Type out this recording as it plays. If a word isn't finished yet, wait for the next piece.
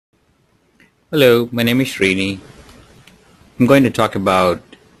Hello, my name is Srini. I'm going to talk about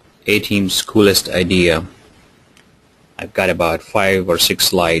A-Team's coolest idea. I've got about 5 or 6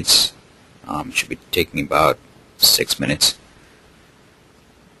 slides. Should be taking about 6 minutes.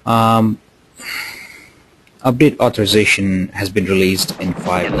 Update authorization has been released in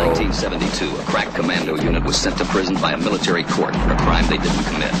 5.0. In 1972, a crack commando unit was sent to prison by a military court for a crime they didn't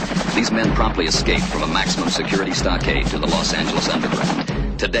commit. These men promptly escaped from a maximum security stockade to the Los Angeles underground.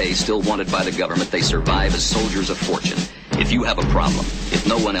 Today, still wanted by the government, they survive as soldiers of fortune. If you have a problem, if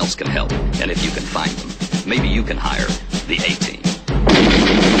no one else can help, and if you can find them, maybe you can hire the A-Team.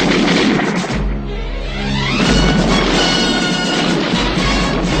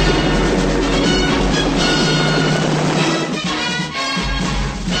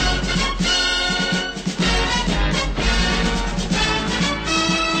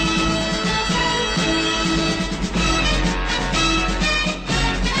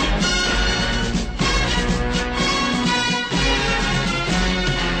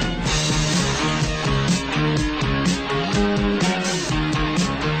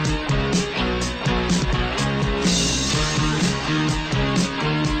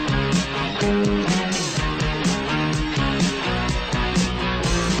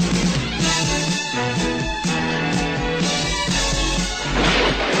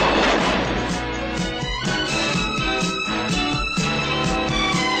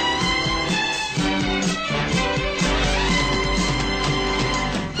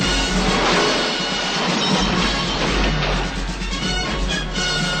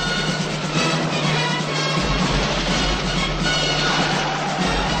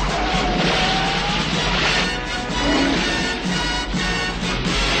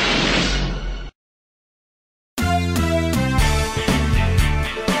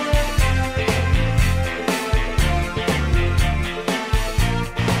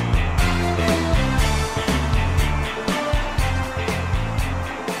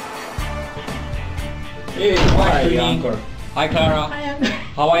 Hey, Hi, Ankur. Hi, Clara. Hi, Ankur.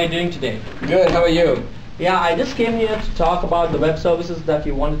 How are you doing today? Good, how are you? Yeah, I just came here to talk about the web services that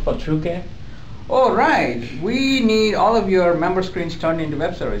you wanted for TrueCare. Oh, right. We need all of your member screens turned into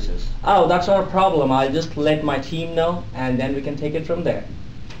web services. Oh, that's not a problem. I'll just let my team know, and then we can take it from there.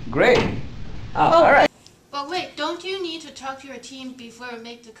 Great. Oh, All right. But wait, don't you need to talk to your team before you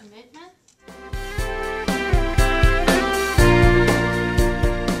make the commitment?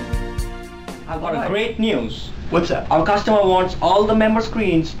 I've got great news. What's that? Our customer wants all the member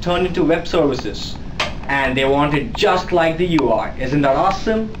screens turned into web services, and they want it just like the UI. Isn't that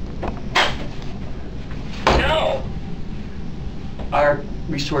awesome? No! Our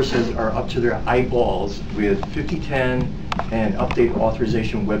resources are up to their eyeballs with 5010 and update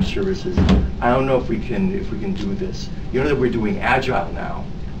authorization web services. I don't know if we can do this. You know that we're doing agile now.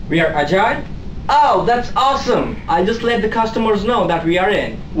 We are agile? Oh, that's awesome! I'll just let the customers know that we are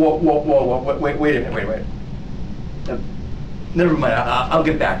in. Whoa, wait a minute. Never mind, I'll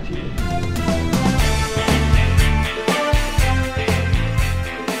get back to you.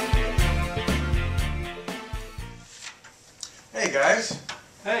 Hey guys.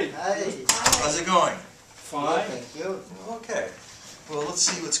 Hey. Hi. How's it going? Fine. Thank you. Okay. Well, let's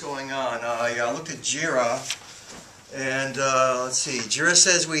see what's going on. I looked at Jira, and let's see. Jira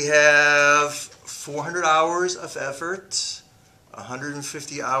says we have 400 hours of effort,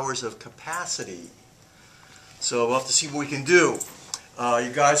 150 hours of capacity. So we'll have to see what we can do.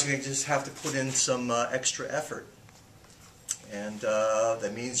 You guys are going to just have to put in some extra effort, and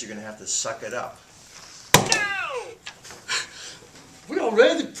that means you're going to have to suck it up. We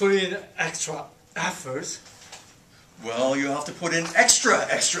already put in extra effort. Well, you have to put in extra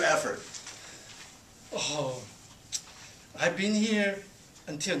effort. Oh, I've been here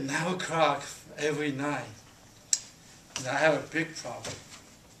until 9 o'clock every night. And I have a big problem.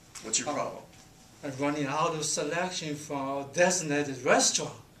 What's your problem? I'm running out of selection for our designated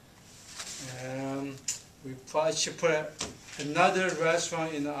restaurant. And we probably should put another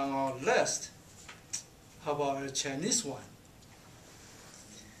restaurant on our list. How about a Chinese one?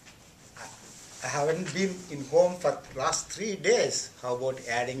 I haven't been in home for the last 3 days. How about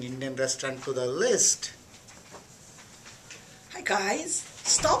adding Indian restaurant to the list? Hi guys,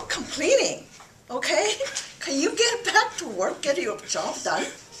 stop complaining, okay? Can you get back to work, get your job done?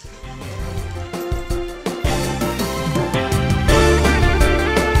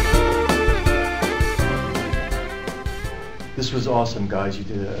 This was awesome, guys. You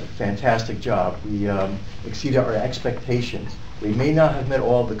did a fantastic job. We exceeded our expectations. We may not have met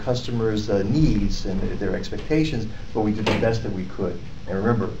all the customers' needs and their expectations, but we did the best that we could. And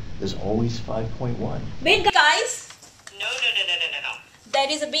remember, there's always 5.1. Wait, guys! No. There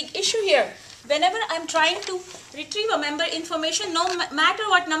is a big issue here. Whenever I'm trying to retrieve a member information, no matter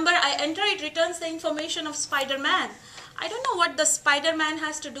what number I enter, it returns the information of Spider-Man. I don't know what the Spider-Man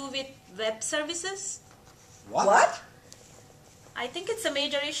has to do with web services. What? I think it's a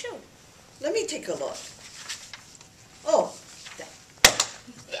major issue. Let me take a look. Oh,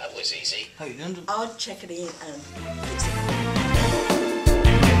 That was easy. How you doing? I'll check it in and fix it.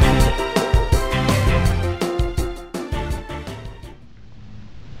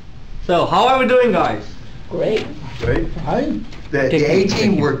 So how are we doing, guys? Great. Great. The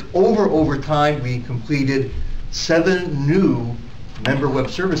A-Team worked overtime. We completed 7 new member web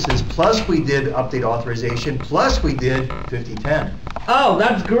services, plus we did update authorization, plus we did 5010. Oh,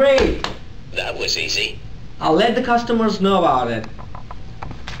 that's great. That was easy. I'll let the customers know about it.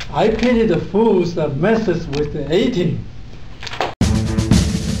 I pity the fools that messes with the A-Team.